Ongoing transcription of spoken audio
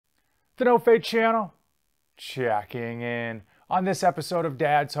The No Fate channel, checking in. On this episode of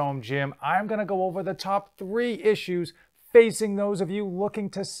Dad's Home Gym, I'm going to go over the top 3 issues facing those of you looking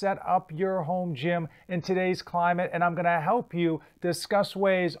to set up your home gym in today's climate, and I'm going to help you discuss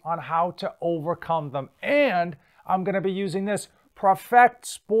ways on how to overcome them. And I'm going to be using this Perfect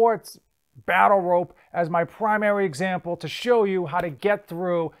Sports battle rope as my primary example to show you how to get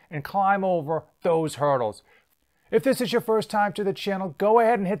through and climb over those hurdles. If this is your first time to the channel, go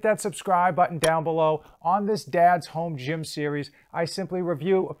ahead and hit that subscribe button down below. On this Dad's Home Gym series, I simply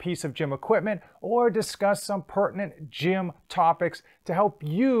review a piece of gym equipment or discuss some pertinent gym topics to help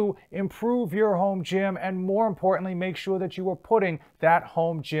you improve your home gym and, more importantly, make sure that you are putting that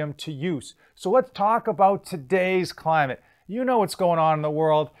home gym to use. So let's talk about today's climate. You know what's going on in the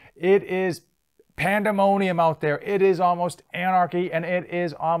world. It is pandemonium out there. It is almost anarchy, and it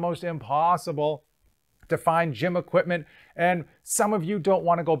is almost impossible to find gym equipment. And some of you don't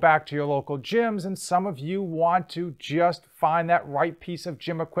want to go back to your local gyms, and some of you want to just find that right piece of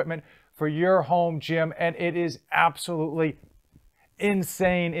gym equipment for your home gym, and it is absolutely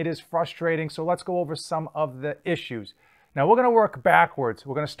insane. It is frustrating. So let's go over some of the issues. Now we're going to work backwards.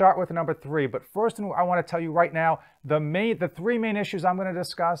 We're going to start with number 3, but first I want to tell you right now, the 3 main issues I'm going to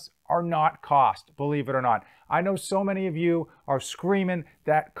discuss are not cost, believe it or not. I know so many of you are screaming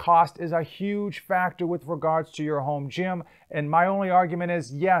that cost is a huge factor with regards to your home gym, and my only argument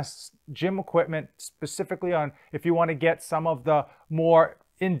is yes, gym equipment, specifically on if you want to get some of the more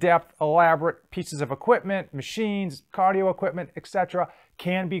in-depth, elaborate pieces of equipment, machines, cardio equipment, etc.,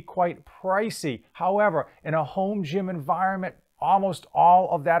 can be quite pricey. However, in a home gym environment, almost all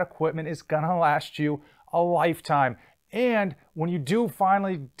of that equipment is gonna last you a lifetime. And when you do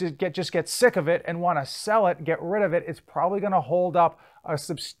finally just get sick of it and want to sell it, get rid of it, it's probably going to hold up a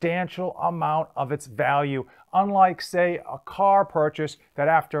substantial amount of its value. Unlike, say, a car purchase that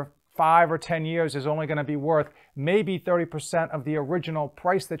after 5 or 10 years is only going to be worth maybe 30% of the original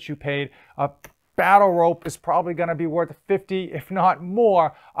price that you paid. A battle rope is probably going to be worth 50, if not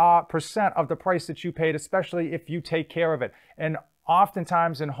more, percent of the price that you paid, especially if you take care of it. And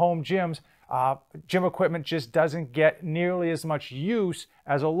oftentimes in home gyms, gym equipment just doesn't get nearly as much use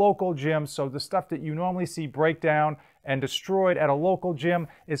as a local gym. So the stuff that you normally see break down and destroyed at a local gym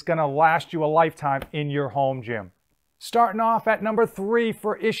is going to last you a lifetime in your home gym. Starting off at number 3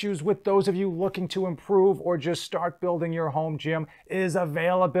 for issues with those of you looking to improve or just start building your home gym is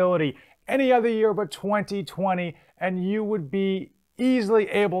availability. Any other year but 2020, and you would be easily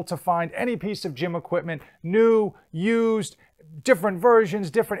able to find any piece of gym equipment, new, used, different versions,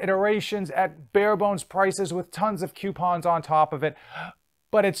 different iterations at bare bones prices with tons of coupons on top of it.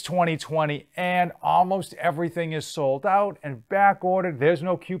 But it's 2020 and almost everything is sold out and back ordered. There's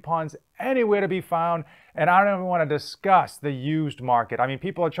no coupons anywhere to be found. And I don't even want to discuss the used market. I mean,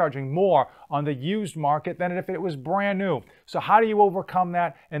 people are charging more on the used market than if it was brand new. So how do you overcome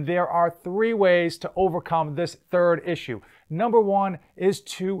that? And there are 3 ways to overcome this 3rd issue. Number 1 is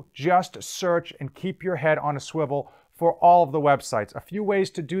to just search and keep your head on a swivel for all of the websites. A few ways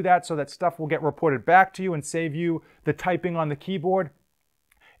to do that so that stuff will get reported back to you and save you the typing on the keyboard.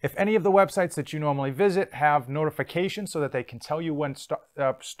 If any of the websites that you normally visit have notifications so that they can tell you when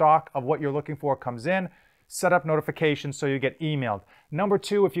stock of what you're looking for comes in, set up notifications so you get emailed. Number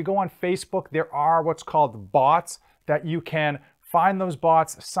 2, if you go on Facebook, there are what's called bots that you can find those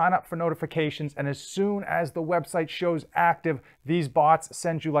bots, sign up for notifications, and as soon as the website shows active, these bots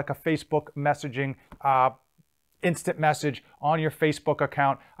send you like a Facebook messaging instant message on your Facebook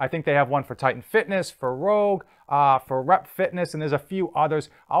account. I think they have one for Titan Fitness, for Rogue, for Rep Fitness, and there's a few others.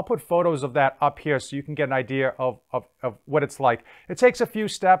 I'll put photos of that up here so you can get an idea of what it's like. It takes a few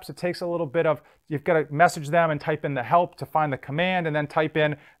steps. It takes a little bit of, you've got to message them and type in the help to find the command and then type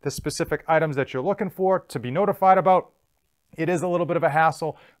in the specific items that you're looking for to be notified about. It is a little bit of a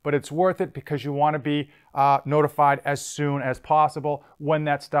hassle, but it's worth it because you want to be notified as soon as possible when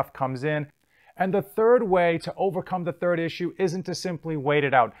that stuff comes in. And the 3rd way to overcome the 3rd issue isn't to simply wait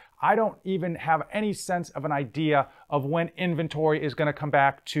it out. I don't even have any sense of an idea of when inventory is going to come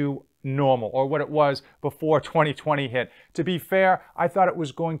back to normal or what it was before 2020 hit. To be fair, I thought it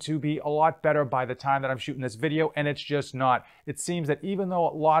was going to be a lot better by the time that I'm shooting this video, and it's just not. It seems that even though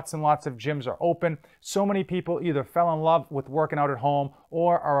lots and lots of gyms are open, so many people either fell in love with working out at home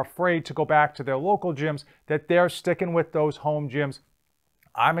or are afraid to go back to their local gyms that they're sticking with those home gyms.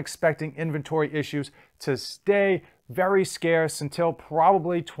 I'm expecting inventory issues to stay very scarce until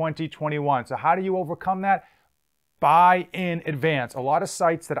probably 2021. So how do you overcome that? Buy in advance. A lot of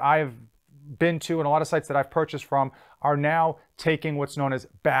sites that I've been to and a lot of sites that I've purchased from are now taking what's known as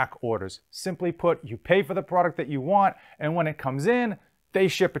back orders. Simply put, you pay for the product that you want, and when it comes in, they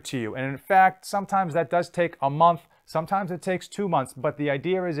ship it to you. And in fact, sometimes that does take a month, sometimes it takes 2 months. But the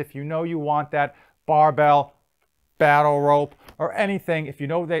idea is if you know you want that barbell, battle rope, or anything, if you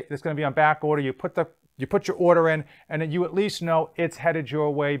know that it's going to be on back order, you put your order in, and then you at least know it's headed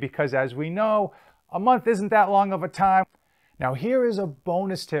your way, because as we know, a month isn't that long of a time. Now here is a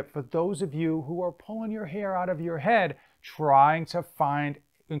bonus tip for those of you who are pulling your hair out of your head trying to find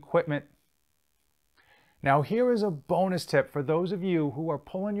equipment. Now here is a bonus tip for those of you who are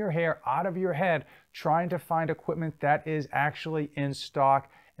pulling your hair out of your head trying to find equipment that is actually in stock,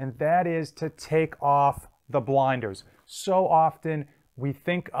 and that is to take off the blinders. So often we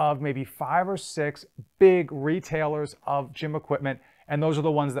think of maybe 5 or 6 big retailers of gym equipment, and those are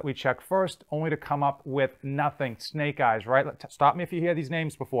the ones that we check first, only to come up with nothing. Snake eyes, right? Stop me if you hear these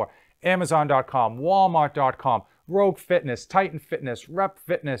names before. Amazon.com, Walmart.com, Rogue Fitness, Titan Fitness, Rep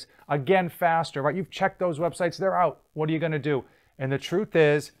Fitness, Again Faster, right? You've checked those websites, they're out. What are you going to do? And the truth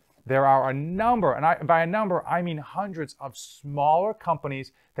is, there are a number, and by a number, I mean hundreds of smaller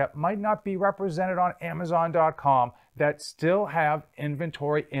companies that might not be represented on Amazon.com that still have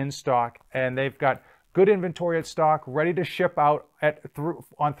inventory in stock, and they've got good inventory at stock, ready to ship out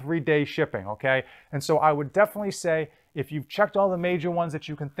on 3-day shipping, okay? And so I would definitely say, if you've checked all the major ones that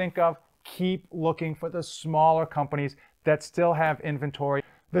you can think of, keep looking for the smaller companies that still have inventory.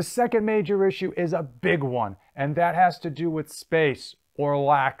 The second major issue is a big one, and that has to do with space or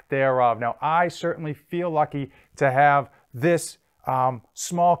lack thereof. Now, I certainly feel lucky to have this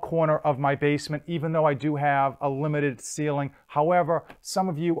small corner of my basement, even though I do have a limited ceiling. However, some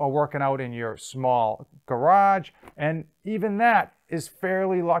of you are working out in your small garage, and even that is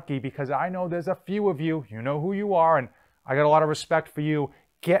fairly lucky, because I know there's a few of you, you know who you are, and I got a lot of respect for you,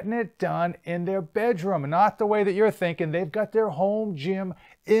 getting it done in their bedroom. Not the way that you're thinking. They've got their home gym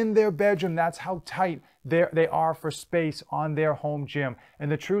in their bedroom. That's how tight they are for space on their home gym.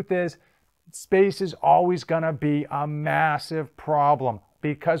 And the truth is, space is always going to be a massive problem,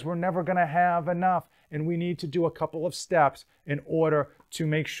 because we're never going to have enough. And we need to do a couple of steps in order to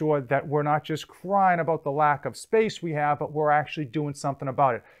make sure that we're not just crying about the lack of space we have, but we're actually doing something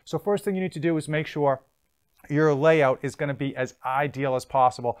about it. So first thing you need to do is make sure your layout is going to be as ideal as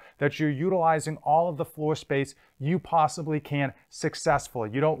possible, that you're utilizing all of the floor space you possibly can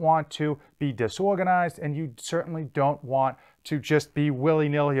successfully. You don't want to be disorganized, and you certainly don't want to just be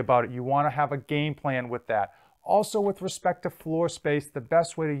willy-nilly about it. You want to have a game plan with that. Also, with respect to floor space, the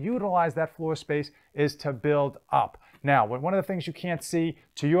best way to utilize that floor space is to build up. Now, one of the things you can't see,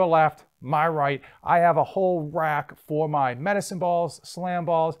 to your left, my right, I have a whole rack for my medicine balls, slam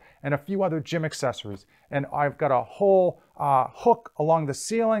balls, and a few other gym accessories. And I've got a whole hook along the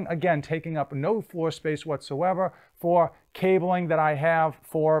ceiling, again, taking up no floor space whatsoever, for cabling that I have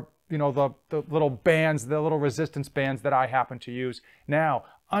for, you know, the little bands, the little resistance bands that I happen to use. Now,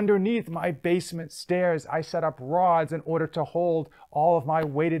 underneath my basement stairs, I set up rods in order to hold all of my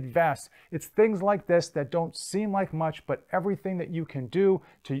weighted vests. It's things like this that don't seem like much, but everything that you can do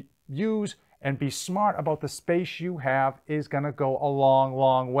to use and be smart about the space you have is going to go a long,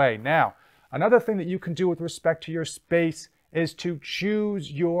 long way. Now, another thing that you can do with respect to your space is to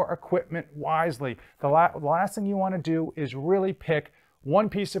choose your equipment wisely. The last thing you want to do is really pick one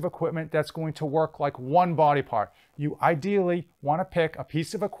piece of equipment that's going to work like one body part. You ideally want to pick a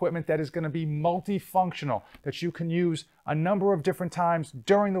piece of equipment that is going to be multifunctional, that you can use a number of different times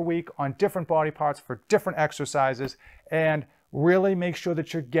during the week on different body parts for different exercises, and really make sure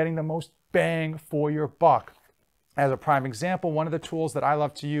that you're getting the most bang for your buck. As a prime example, one of the tools that I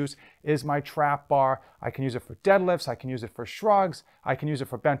love to use is my trap bar. I can use it for deadlifts, I can use it for shrugs, I can use it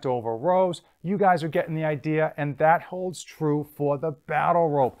for bent over rows. You guys are getting the idea, and that holds true for the battle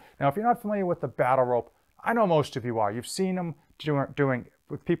rope. Now, if you're not familiar with the battle rope, I know most of you are. You've seen them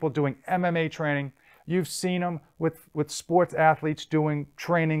with people doing MMA training. You've seen them with sports athletes doing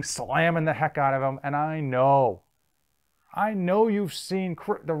training, slamming the heck out of them, and I know you've seen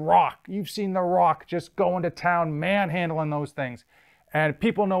The Rock. You've seen The Rock just going to town, manhandling those things. And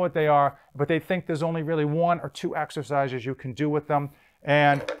people know what they are, but they think there's only really 1 or 2 exercises you can do with them.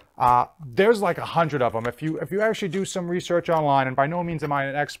 And there's like 100 of them. If you actually do some research online, and by no means am I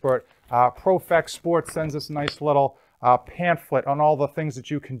an expert, Profect Sports sends us a nice little pamphlet on all the things that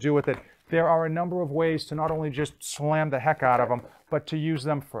you can do with it. There are a number of ways to not only just slam the heck out of them, but to use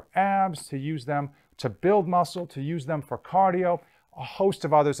them for abs, to use them to build muscle, to use them for cardio, a host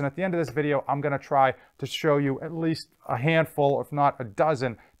of others. And at the end of this video, I'm going to try to show you at least a handful, if not a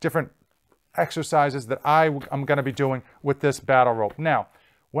dozen, different exercises that I'm going to be doing with this battle rope. Now,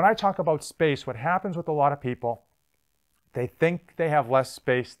 when I talk about space, what happens with a lot of people, They think they have less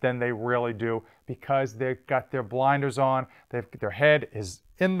space than they really do because they've got their blinders on, their head is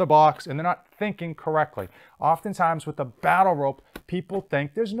in the box, and they're not thinking correctly. Oftentimes with a battle rope, people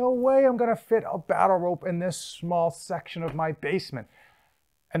think there's no way I'm going to fit a battle rope in this small section of my basement.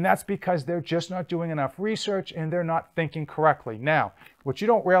 And that's because they're just not doing enough research and they're not thinking correctly. Now, what you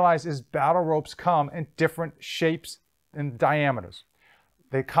don't realize is battle ropes come in different shapes and diameters.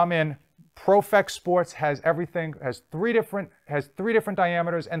 They come in, ProFX Sports has everything, has three different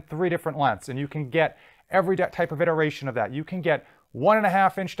diameters and 3 different lengths. And you can get every type of iteration of that. You can get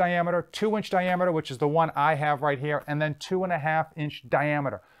 1.5-inch diameter, 2-inch diameter, which is the one I have right here, and then 2.5-inch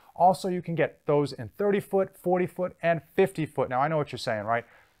diameter. Also, you can get those in 30-foot, 40-foot, and 50-foot. Now, I know what you're saying, right?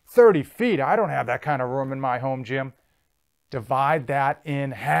 30 feet, I don't have that kind of room in my home gym. Divide that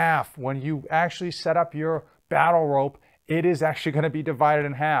in half. When you actually set up your battle rope, it is actually going to be divided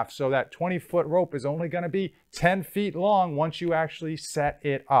in half. So that 20-foot rope is only going to be 10 feet long once you actually set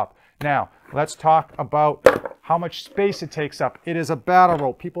it up. Now, let's talk about how much space it takes up. It is a battle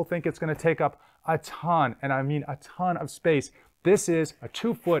rope. People think it's going to take up a ton, and I mean a ton of space. This is a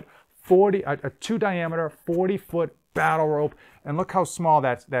 2-foot, a 2 diameter, 40-foot battle rope, and look how small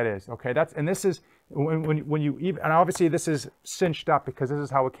that is. Okay, and this is when you even, and obviously this is cinched up because this is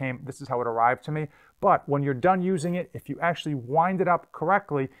how it arrived to me. But when you're done using it, if you actually wind it up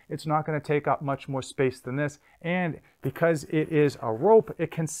correctly, it's not going to take up much more space than this. And because it is a rope, it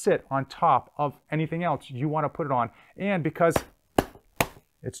can sit on top of anything else you want to put it on. And because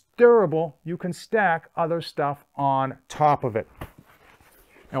it's durable, you can stack other stuff on top of it.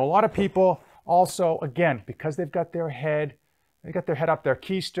 Now, a lot of people also, again, because they've got their head up their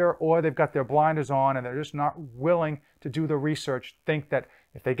keister, or they've got their blinders on and they're just not willing to do the research, think that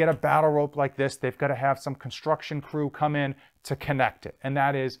if they get a battle rope like this, they've got to have some construction crew come in to connect it. And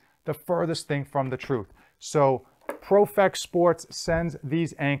that is the furthest thing from the truth. So ProFX Sports sends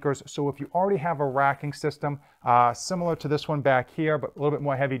these anchors. So if you already have a racking system, similar to this one back here, but a little bit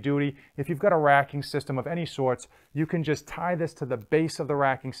more heavy duty, if you've got a racking system of any sorts, you can just tie this to the base of the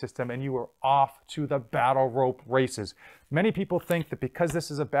racking system and you are off to the battle rope races. Many people think that because this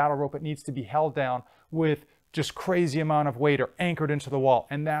is a battle rope, it needs to be held down with just crazy amount of weight or anchored into the wall,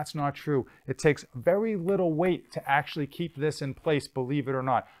 and that's not true. It takes very little weight to actually keep this in place, believe it or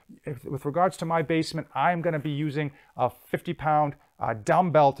not. With regards to my basement, I'm going to be using a 50-pound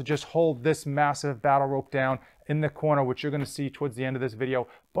dumbbell to just hold this massive battle rope down in the corner, which you're going to see towards the end of this video.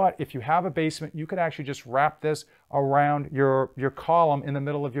 But if you have a basement, you could actually just wrap this around your column in the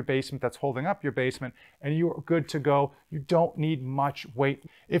middle of your basement that's holding up your basement, and you are good to go. You don't need much weight.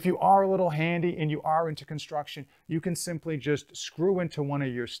 If you are a little handy and you are into construction, you can simply just screw into one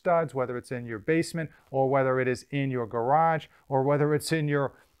of your studs, whether it's in your basement or whether it is in your garage or whether it's in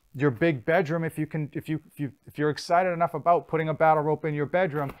your big bedroom. If you're excited enough about putting a battle rope in your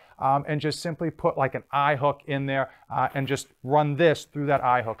bedroom, and just simply put like an eye hook in there and just run this through that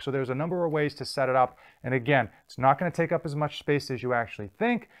eye hook. So there's a number of ways to set it up. And again, it's not going to take up as much space as you actually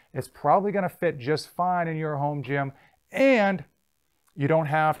think. It's probably going to fit just fine in your home gym, and you don't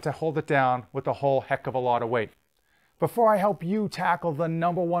have to hold it down with a whole heck of a lot of weight. Before I help you tackle the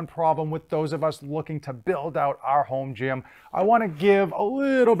 #1 problem with those of us looking to build out our home gym, I want to give a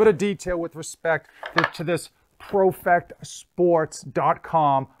little bit of detail with respect to this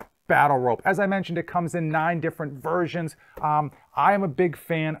ProFXSports.com battle rope. As I mentioned, it comes in 9 different versions. I am a big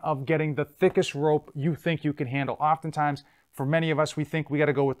fan of getting the thickest rope you think you can handle. Oftentimes, for many of us, we think we got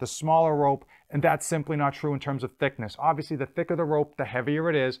to go with the smaller rope, and that's simply not true in terms of thickness. Obviously, the thicker the rope, the heavier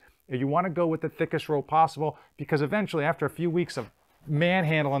it is. You want to go with the thickest rope possible because eventually, after a few weeks of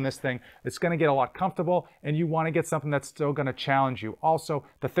manhandling this thing, it's going to get a lot comfortable, and you want to get something that's still going to challenge you. Also,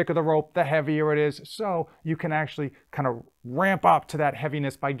 the thicker the rope, the heavier it is, so you can actually kind of ramp up to that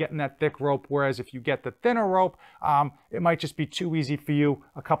heaviness by getting that thick rope, whereas if you get the thinner rope, it might just be too easy for you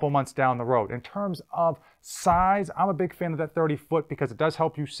a couple months down the road. In terms of size, I'm a big fan of that 30-foot because it does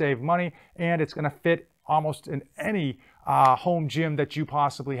help you save money, and it's going to fit almost in any home gym that you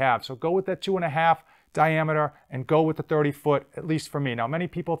possibly have. So go with that 2.5 diameter and go with the 30-foot, at least for me. Now, many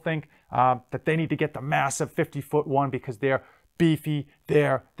people think that they need to get the massive 50-foot one because they're beefy,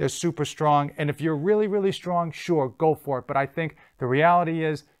 they're super strong. And if you're really, really strong, sure, go for it. But I think the reality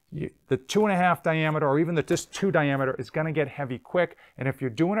is the 2.5 diameter or even this 2 diameter is going to get heavy quick. And if you're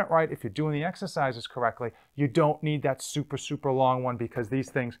doing it right, if you're doing the exercises correctly, you don't need that super, super long one because these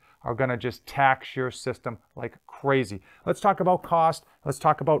things are going to just tax your system like crazy. Let's talk about cost. Let's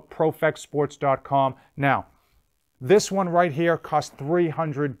talk about ProFXSports.com. Now, This one right here costs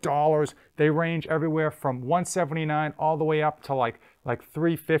 $300. They range everywhere from $179 all the way up to like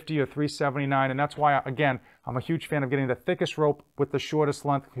 $350 or $379, and that's why, again, I'm a huge fan of getting the thickest rope with the shortest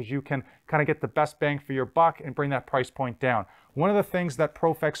length, because you can kind of get the best bang for your buck and bring that price point down. One of the things that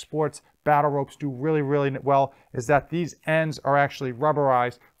ProFect Sports battle ropes do really, really well is that these ends are actually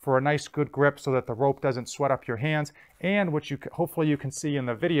rubberized for a nice good grip so that the rope doesn't sweat up your hands. And what hopefully you can see in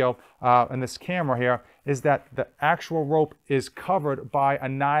the video, in this camera here, is that the actual rope is covered by a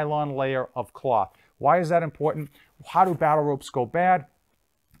nylon layer of cloth. Why is that important? How do battle ropes go bad?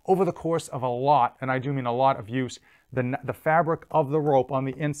 Over the course of a lot, and I do mean a lot of use, the fabric of the rope on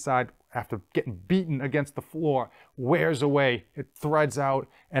the inside, after getting beaten against the floor, wears away, it threads out,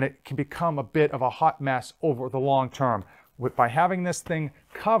 and it can become a bit of a hot mess over the long term. By having this thing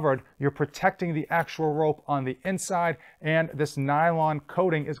covered, you're protecting the actual rope on the inside, and this nylon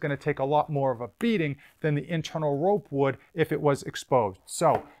coating is going to take a lot more of a beating than the internal rope would if it was exposed.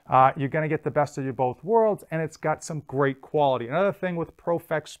 So you're going to get the best of both worlds, and it's got some great quality. Another thing with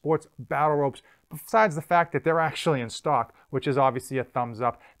ProFect Sports battle ropes, besides the fact that they're actually in stock, which is obviously a thumbs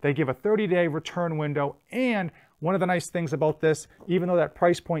up, they give a 30-day return window, and one of the nice things about this, even though that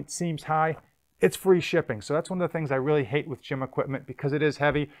price point seems high, it's free shipping. So that's one of the things I really hate with gym equipment, because it is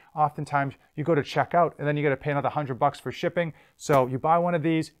heavy. Oftentimes you go to check out and then you got to pay another $100 for shipping. So you buy one of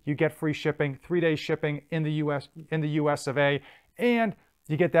these, you get free shipping, 3-day shipping in the US of A, and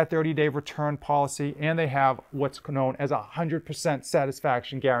you get that 30-day return policy, and they have what's known as a 100%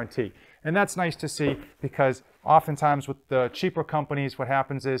 satisfaction guarantee. And that's nice to see, because oftentimes with the cheaper companies, what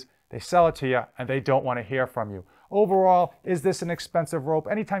happens is they sell it to you and they don't want to hear from you. Overall, is this an expensive rope?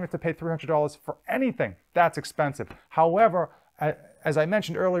 Anytime you have to pay $300 for anything, that's expensive. However, as I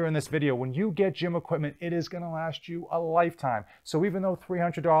mentioned earlier in this video, when you get gym equipment, it is going to last you a lifetime. So even though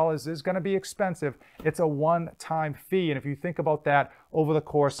 $300 is going to be expensive, it's a one-time fee. And if you think about that over the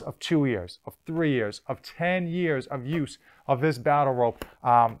course of 2 years, of 3 years, of 10 years of use of this battle rope,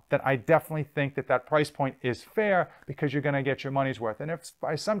 then I definitely think that that price point is fair, because you're going to get your money's worth. And if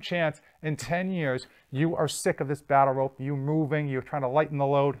by some chance in 10 years you are sick of this battle rope, you're moving, you're trying to lighten the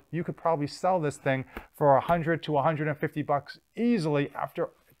load, you could probably sell this thing for $100 to $150 easily after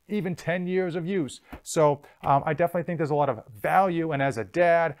even 10 years of use. So I definitely think there's a lot of value, and as a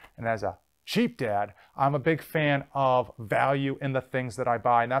dad and as a cheap dad, I'm a big fan of value in the things that I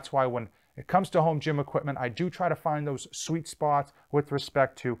buy. And that's why when it comes to home gym equipment, I do try to find those sweet spots with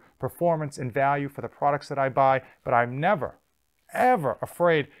respect to performance and value for the products that I buy, but I'm never, ever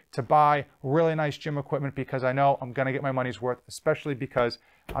afraid to buy really nice gym equipment, because I know I'm going to get my money's worth, especially because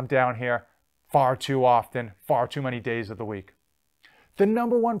I'm down here far too often, far too many days of the week. The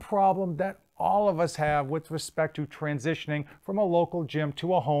number one problem that all of us have with respect to transitioning from a local gym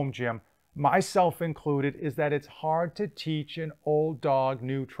to a home gym, myself included, is that it's hard to teach an old dog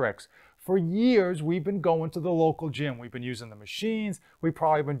new tricks. For years, we've been going to the local gym. We've been using the machines. We've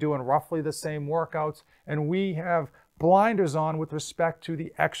probably been doing roughly the same workouts, and we have blinders on with respect to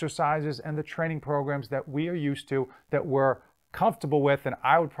the exercises and the training programs that we are used to, that we're comfortable with, and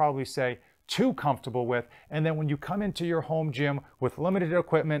I would probably say too comfortable with. And then when you come into your home gym with limited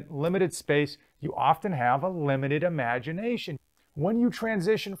equipment, limited space, you often have a limited imagination. When you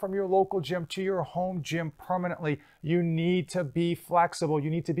transition from your local gym to your home gym permanently, you need to be flexible, you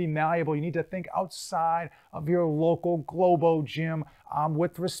need to be malleable, you need to think outside of your local Globo gym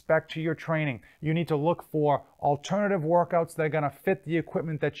with respect to your training. You need to look for alternative workouts that are going to fit the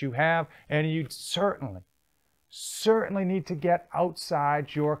equipment that you have, and you certainly need to get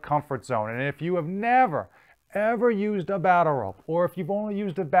outside your comfort zone. And if you have never, ever used a battle rope, or if you've only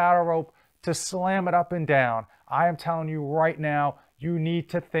used a battle rope to slam it up and down, I am telling you right now, you need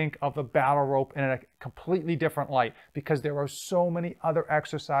to think of the battle rope in a completely different light, because there are so many other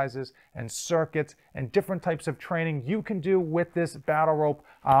exercises and circuits and different types of training you can do with this battle rope,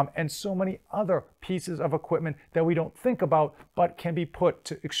 and so many other pieces of equipment that we don't think about, but can be put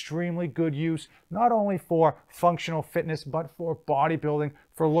to extremely good use, not only for functional fitness, but for bodybuilding,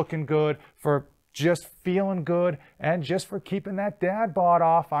 for looking good, for just feeling good, and just for keeping that dad bod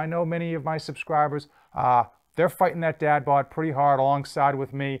off. I know many of my subscribers, they're fighting that dad bod pretty hard alongside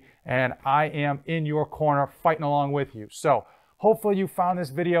with me, and I am in your corner fighting along with you. So hopefully you found this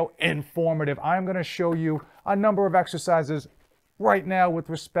video informative. I'm going to show you a number of exercises right now with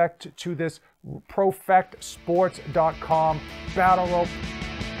respect to this ProFectSports.com battle rope.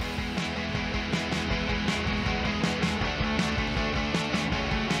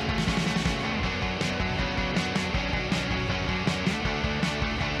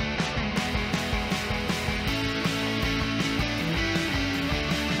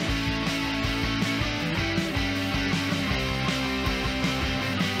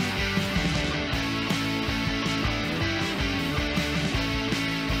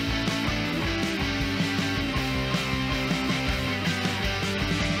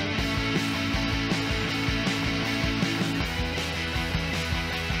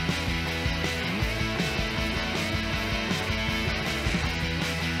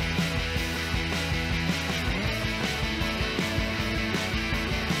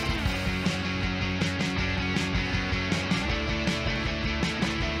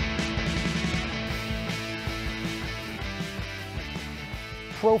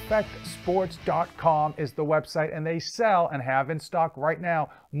 ProfectSports.com is the website, and they sell and have in stock right now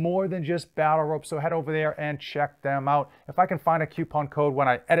more than just battle ropes. So head over there and check them out. If I can find a coupon code when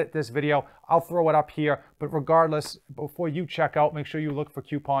I edit this video, I'll throw it up here. But regardless, before you check out, make sure you look for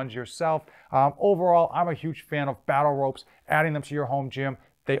coupons yourself. Overall, I'm a huge fan of battle ropes, adding them to your home gym.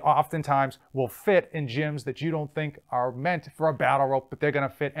 They oftentimes will fit in gyms that you don't think are meant for a battle rope, but they're going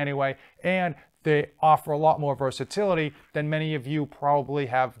to fit anyway. And they offer a lot more versatility than many of you probably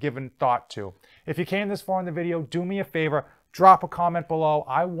have given thought to. If you came this far in the video, do me a favor, drop a comment below.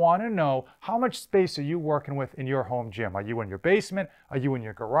 I want to know, how much space are you working with in your home gym? Are you in your basement? Are you in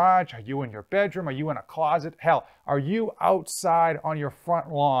your garage? Are you in your bedroom? Are you in a closet? Hell, are you outside on your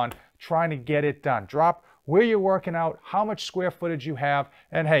front lawn trying to get it done? Drop where you're working out, how much square footage you have,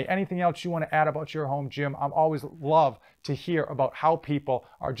 and hey, anything else you want to add about your home gym. I'm always love to hear about how people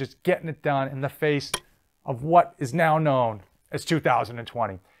are just getting it done in the face of what is now known as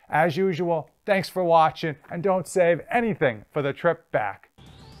 2020. As usual, thanks for watching, and don't save anything for the trip back.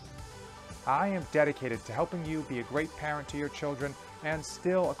 I am dedicated to helping you be a great parent to your children and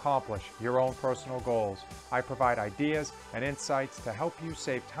still accomplish your own personal goals. I provide ideas and insights to help you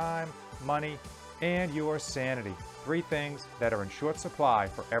save time, money, and your sanity. 3 things that are in short supply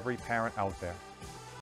for every parent out there.